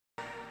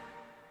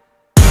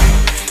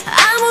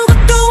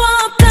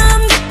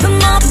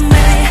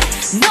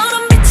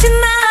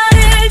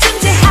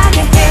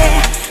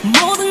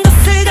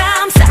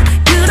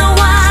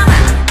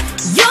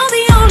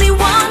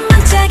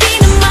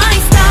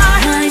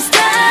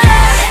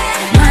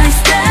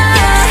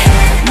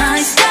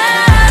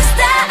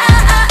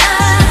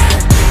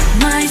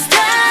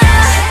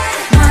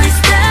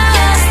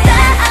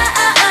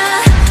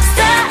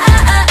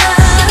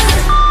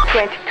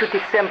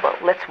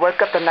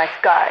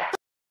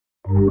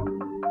I'm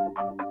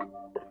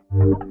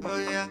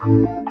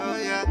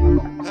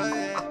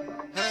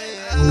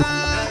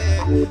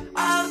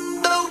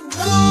the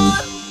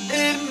one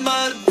in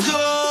my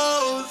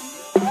toes.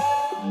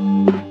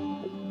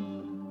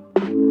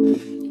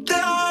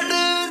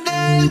 다른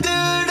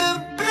애들은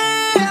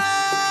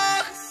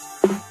삐약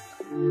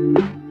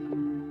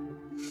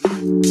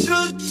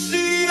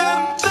좋지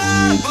않은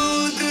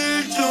바보들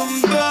좀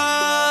봐.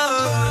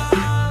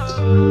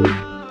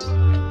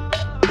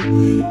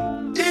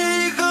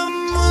 이건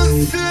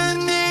무슨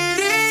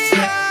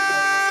일이야.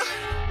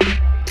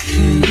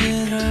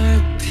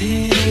 그럴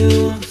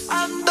필요 없어.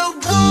 I'm the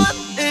one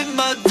in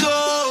my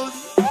toes.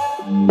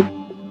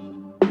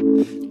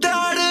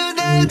 다른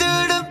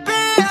애들은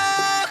삐약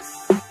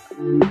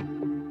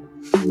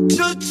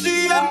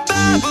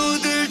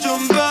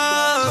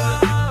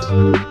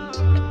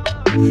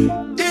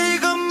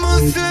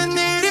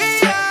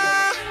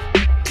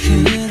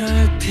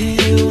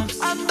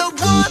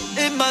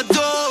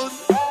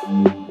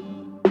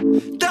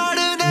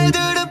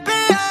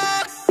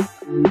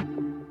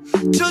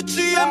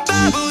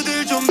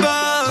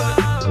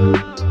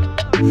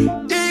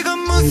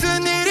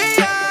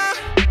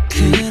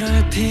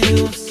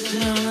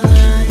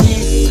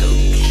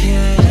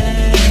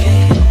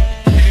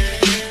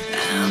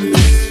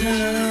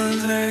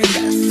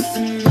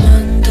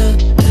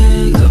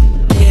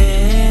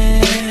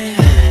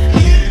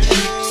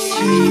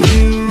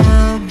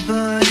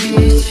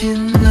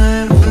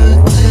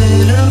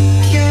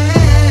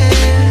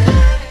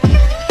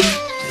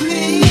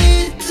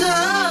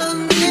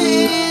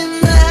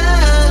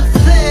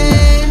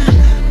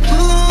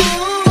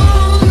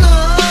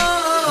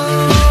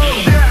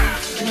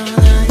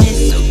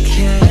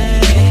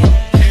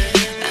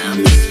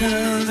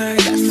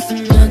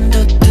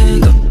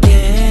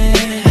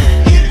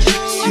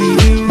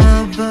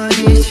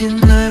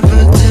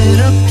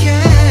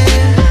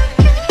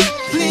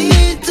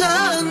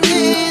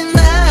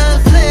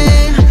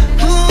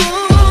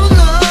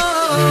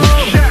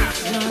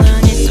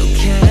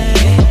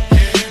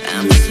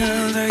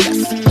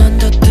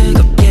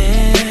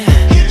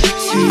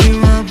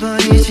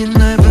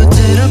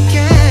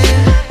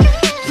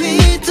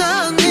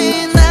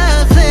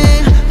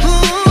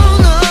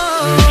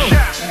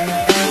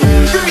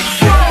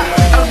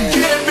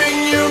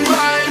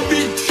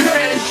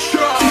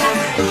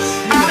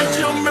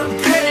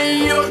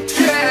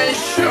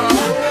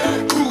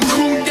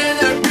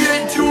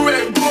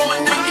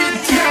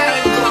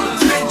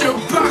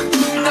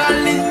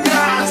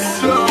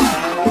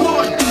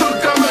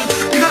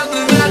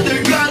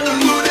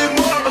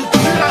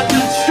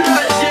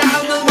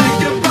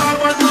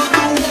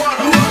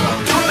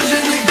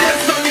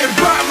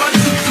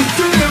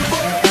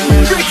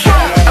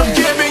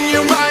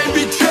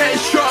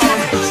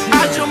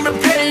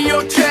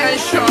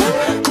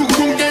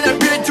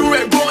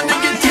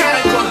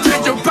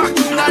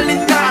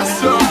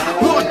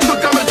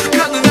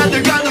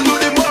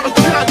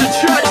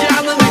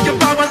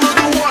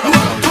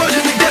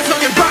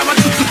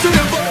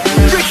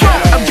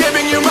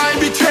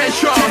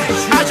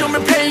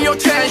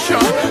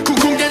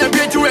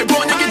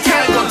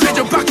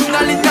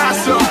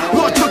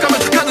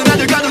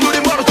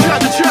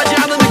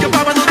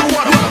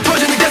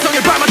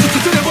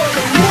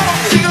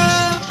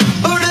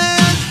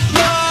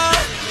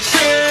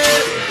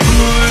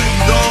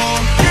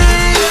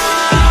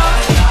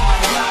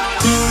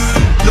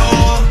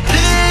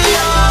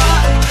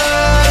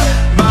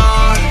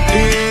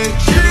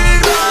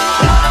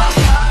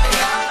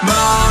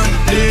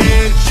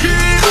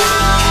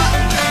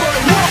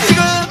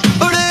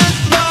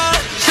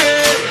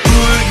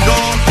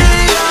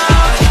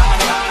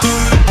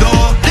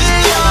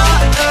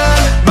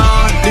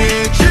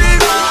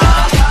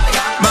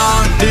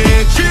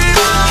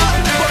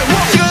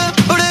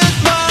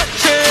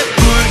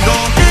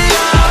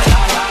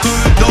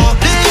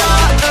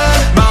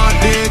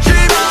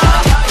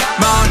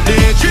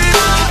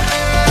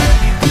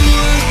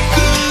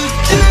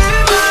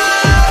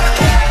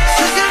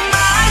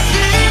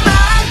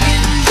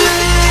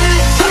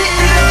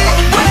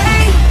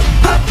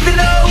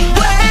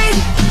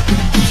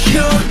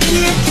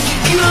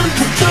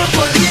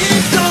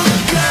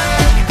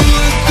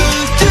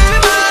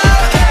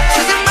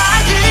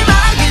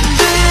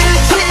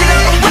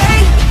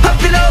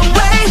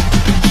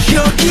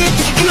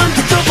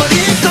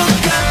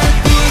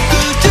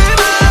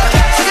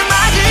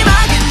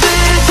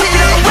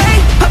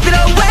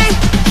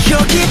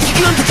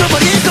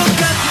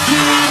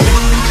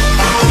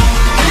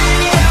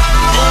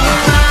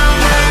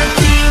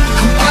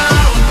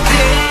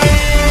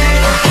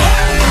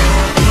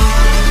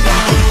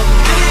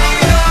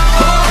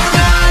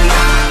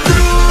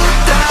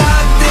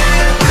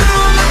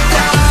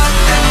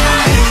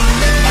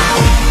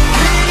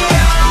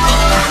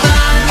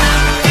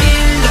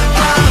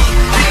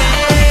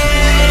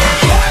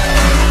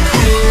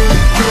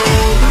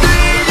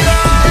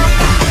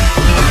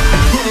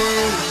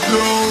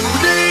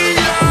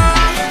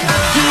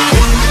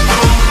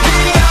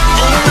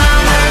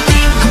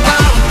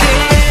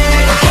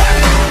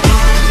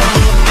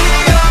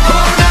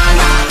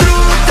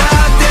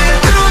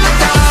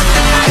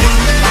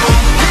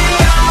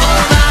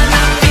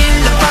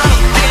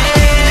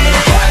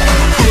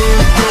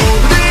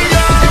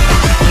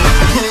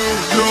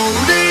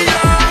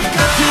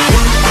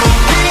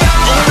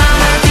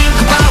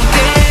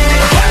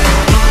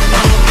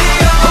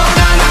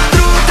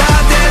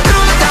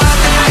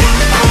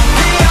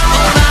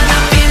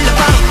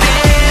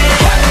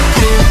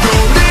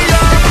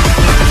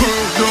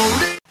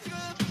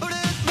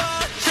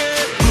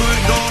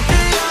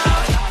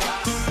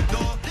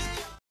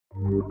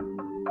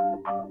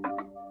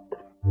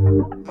I'm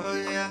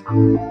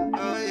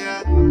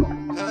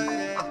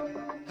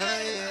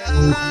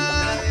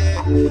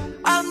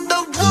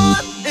the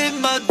one in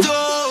my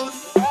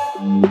dose.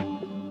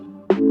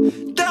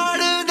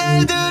 다른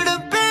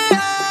애들은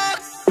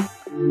삐약.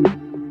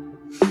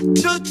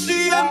 저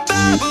취한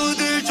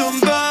바보들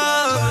좀 봐.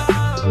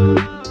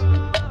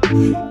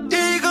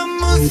 이건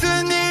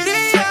무슨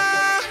일이야.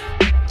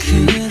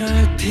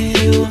 그럴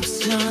필요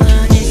없어.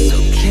 난 it's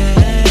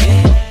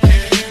okay.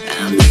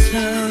 I'm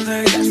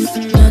sober.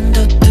 가슴만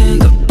더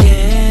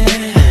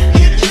뜨겁게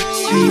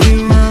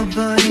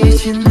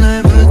지워버리지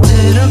날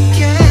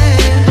부드럽게.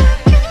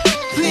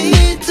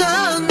 We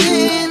don't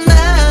need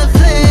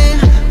nothing.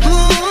 Oh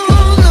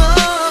no.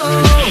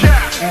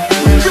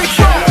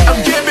 I'm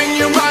giving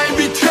you my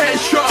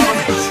invitation.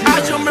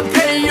 아줌마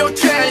pay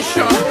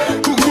attention.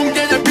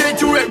 궁금대는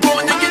비주얼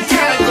보는 게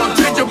tango.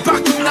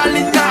 대접받고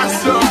난리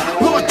났어.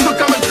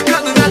 어떡하면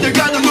축하는 아들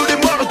가는 우리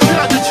멀어.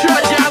 취하지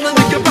취하지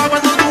않으니까 봐봐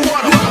너도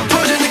원어.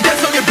 터지는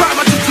개성에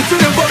봐봐 툭툭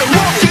뚫려버려.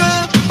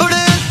 우린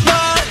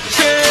마치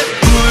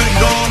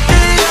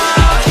불놀이야.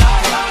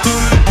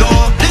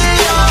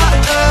 불놀이야.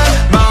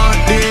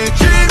 머리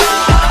쥐마.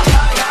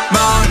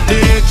 머리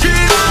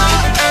쥐마.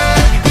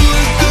 불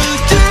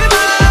끄지 마.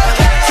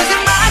 세상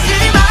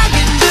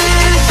마지막인데.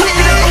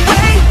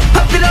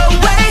 Pop it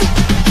away.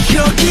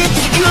 여기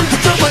지금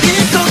붙어버릴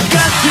것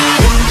같아.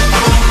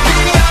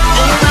 불놀이야.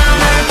 오늘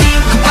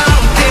think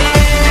about it.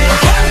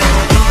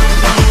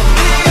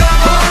 불놀이야.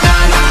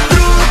 나나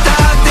through the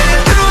day.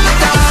 Through the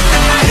day.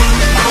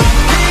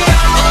 불놀이야.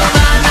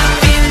 나나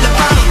feel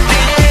about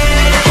it.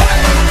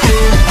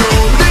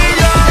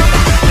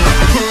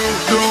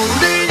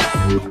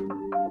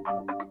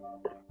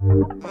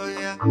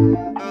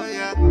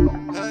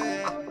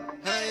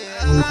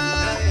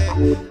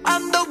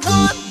 I'm the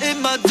one in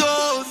my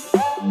dose.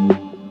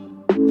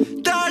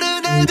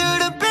 다른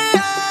애들은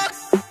삐약.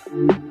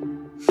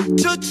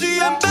 저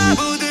취한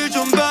바보들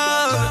좀 봐.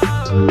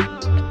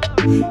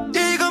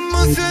 이건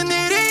무슨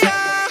일이야.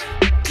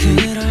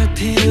 그럴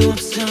필요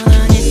없어.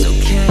 난 it's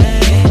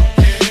okay.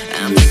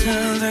 I'm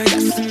sober.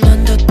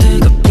 가슴만 더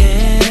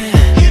뜨겁게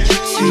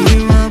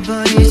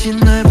지워버리지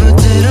날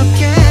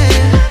부드럽게.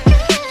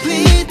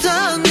 We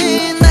don't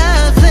need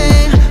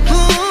nothing. Oh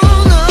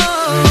no.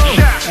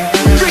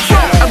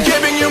 I'm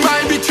giving you my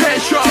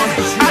invitation.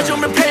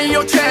 아줌마 pay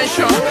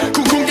attention.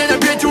 궁금대는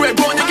비주얼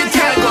보는 게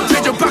tango.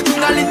 대접받고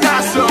난리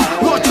났어.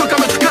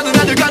 어떡하면 축하는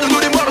아들 가는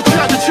우리 멀어.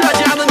 취하지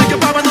취하지 않으니까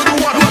봐봐 너도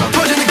원어.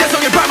 터지는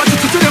개성에 봐봐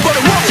툭툭 뚫려버려.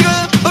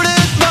 우린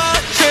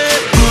마치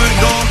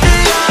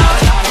불놀이야.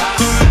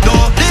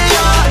 불놀이야.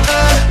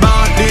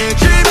 머리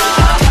쥐마.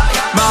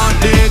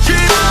 머리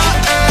쥐마.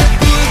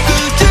 불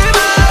끄지 마.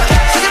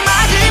 세상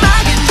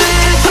마지막인데.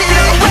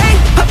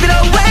 Pop it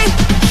away.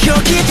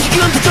 여기 지금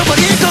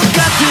붙어버릴 것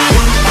같아.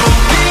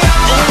 불놀이야.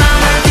 오늘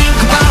think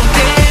about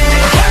it.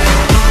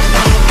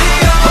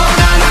 불놀이야.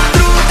 나나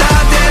through the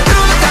day.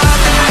 Through the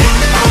day.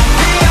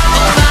 불놀이야.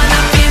 나나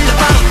feel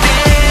about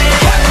it.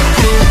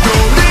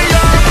 불놀이야.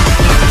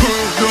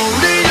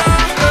 불놀이야.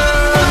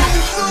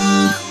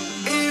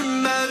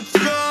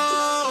 임마죠.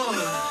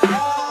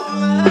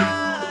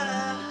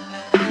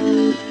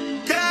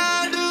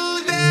 다른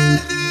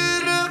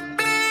애들은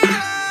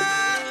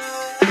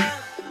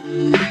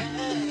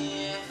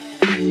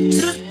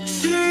저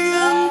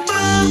취한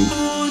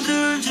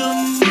바보들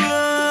좀 봐.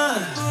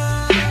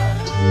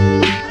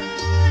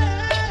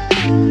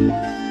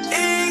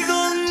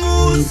 이건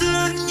무슨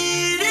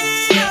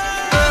일이야.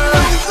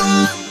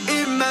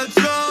 임마죠.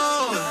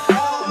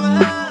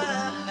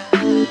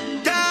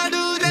 다른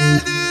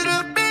애들은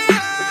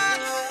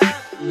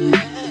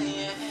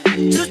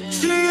저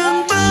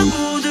취한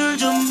바보들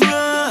좀 봐.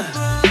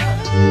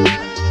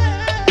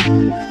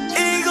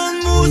 이건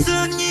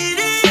무슨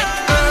일이야.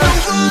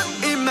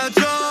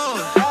 임마죠.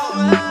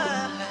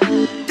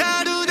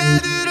 다른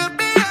애들은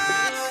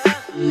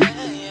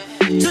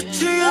저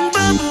취한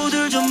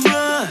바보들 좀 봐.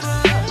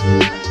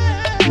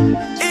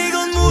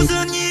 이건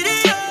무슨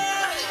일이야.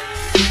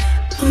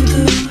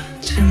 모두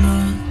잘못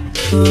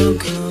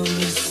보고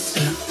있어.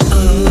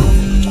 Oh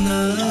no.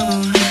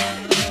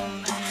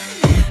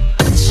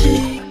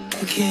 아직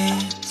그게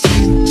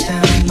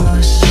진짜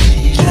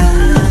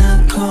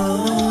멋이라고.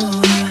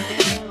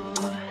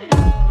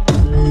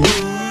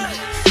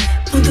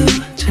 모두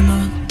잘못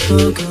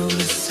보고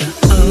있어.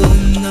 Oh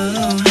no.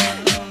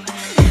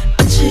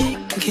 아직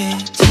그게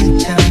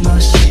진짜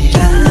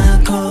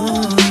멋이라고.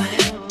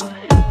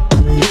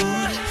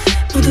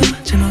 모두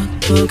잘못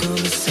보고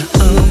있어.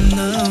 Oh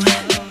no.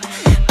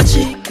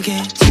 아직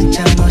그게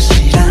진짜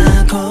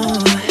멋이라고.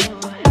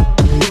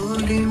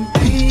 우린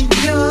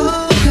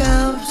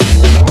필요가 없어.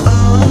 Oh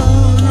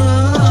no.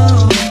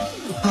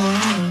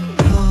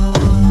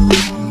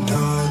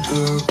 너도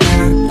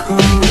갖고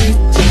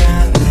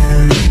있잖아.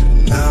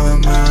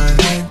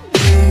 너만의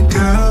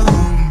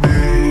뜨거움을.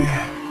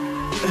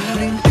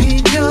 우린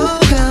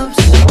필요가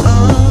없어.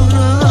 Oh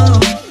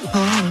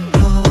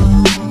no.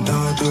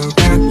 너도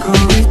갖고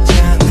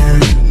있잖아.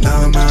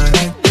 너만의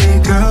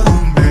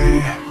뜨거움을.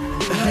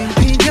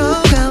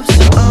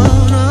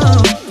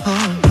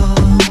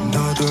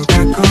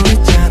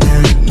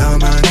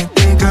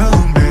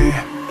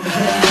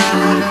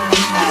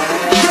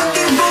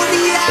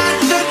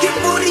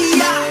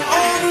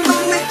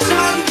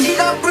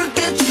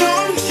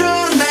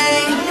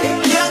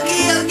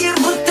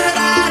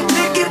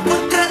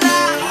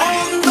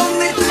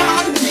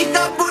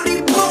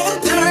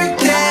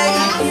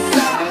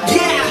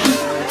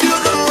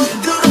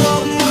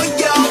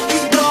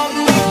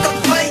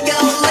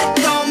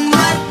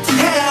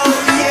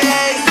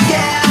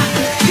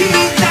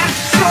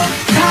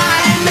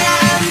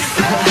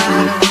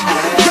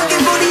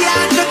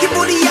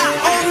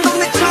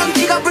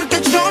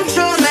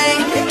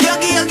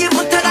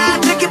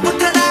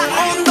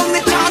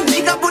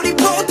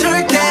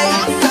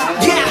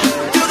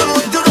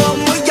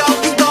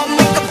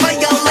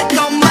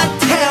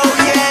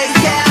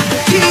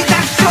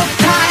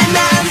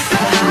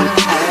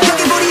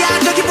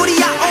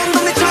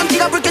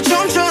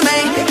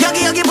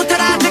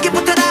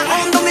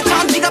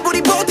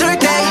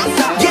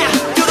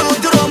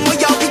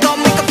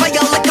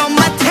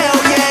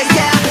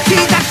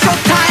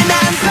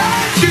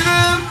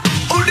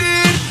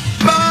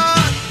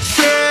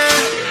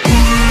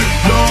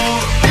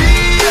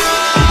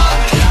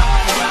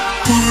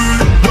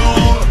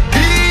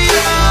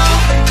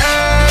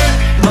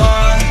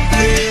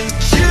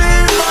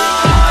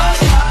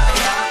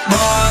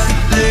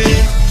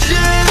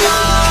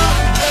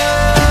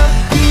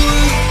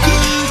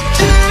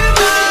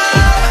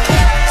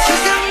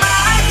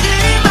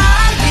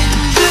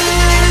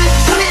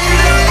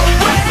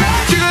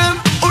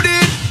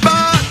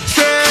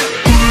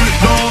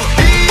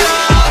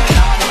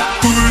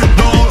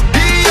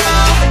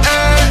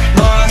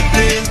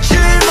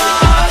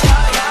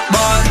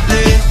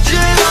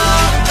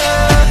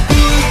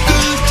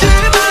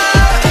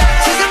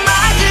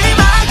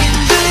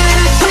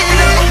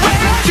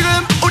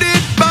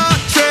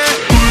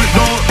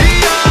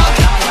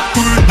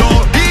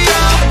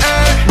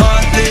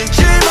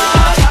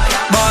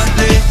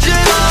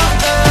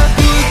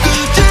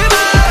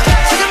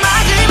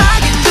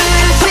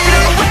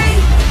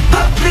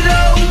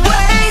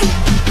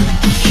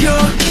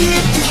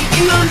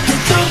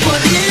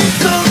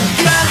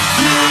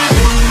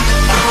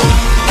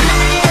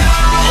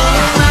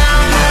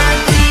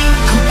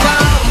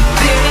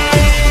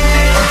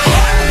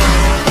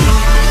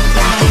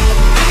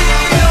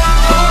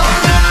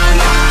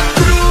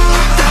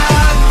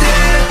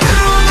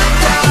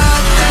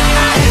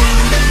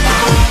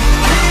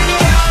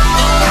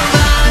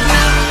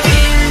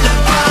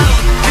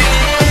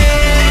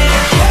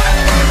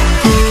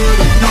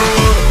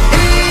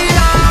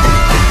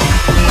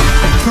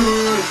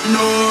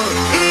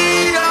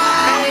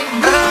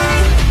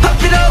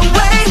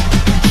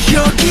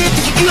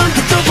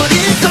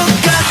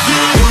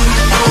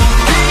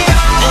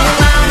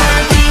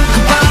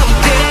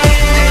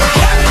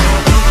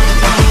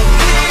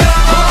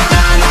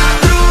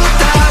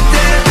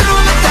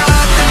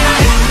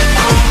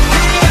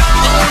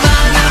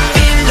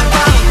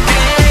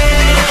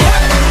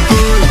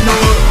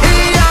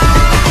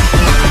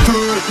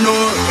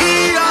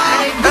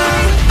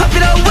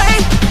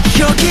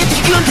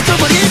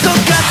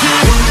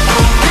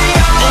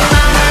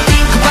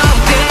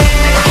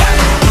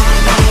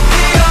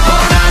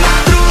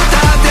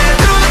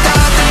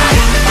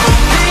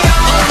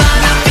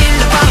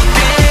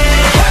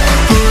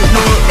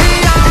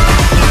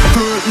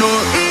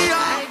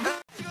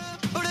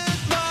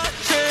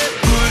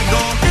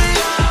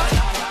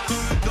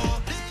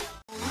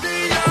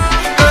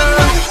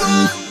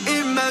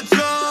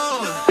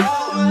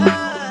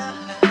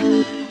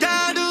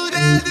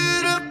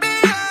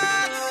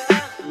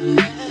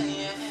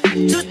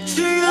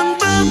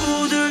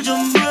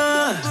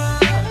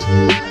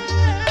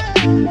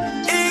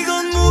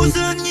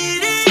 무슨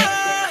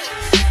일이야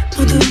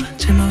모두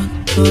잘못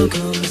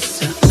보고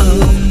있어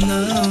Oh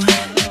no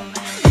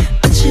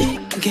마치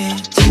그게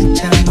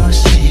진짜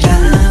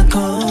멋이라고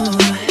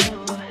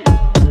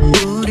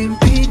우린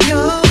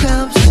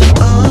필요가 없어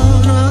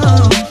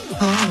Oh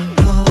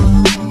no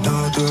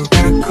너도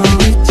갖고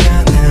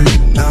있잖아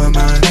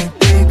너만의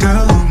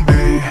뜨거운 배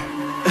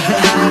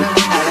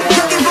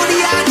여기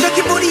불이야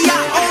저기 불이야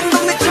온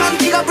동네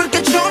천지가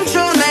불게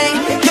춤추네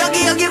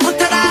여기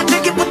붙어라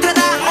저기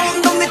붙어라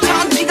온 동네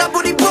천지가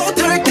불이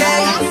붙을 때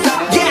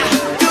Yeah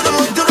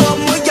들어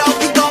뭐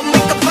여기도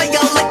make a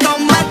fire like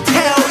on my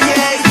tail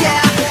Yeah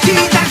yeah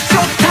시작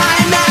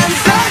showtime and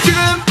지금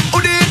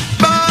우리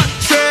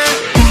맛에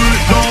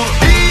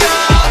불놀이야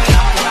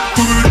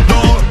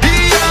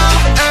불놀이야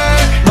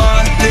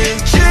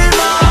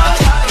말리지마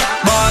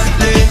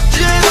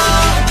말리지마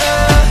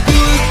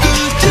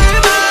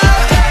웃지마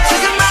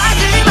지금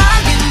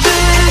마지막인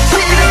듯이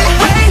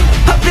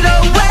Pop it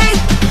away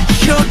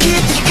여기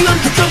지금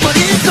터져버릴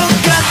것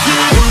같은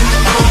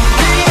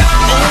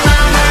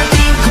나만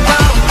think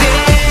about it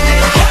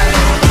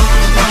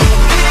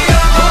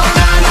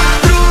나나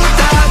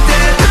두다대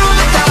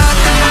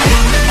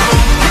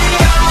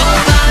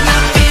나나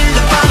feel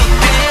about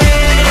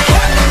it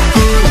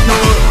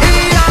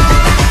불놀이야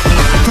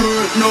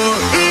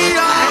불놀이야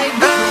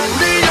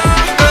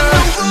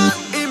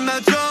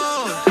이마저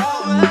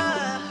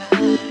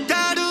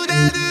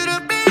가루다들은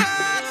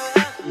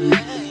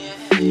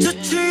저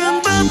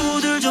취한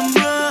바보들 좀 봐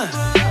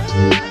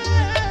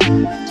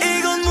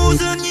이건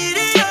무슨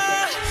일이야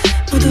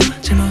모두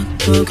잘못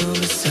보고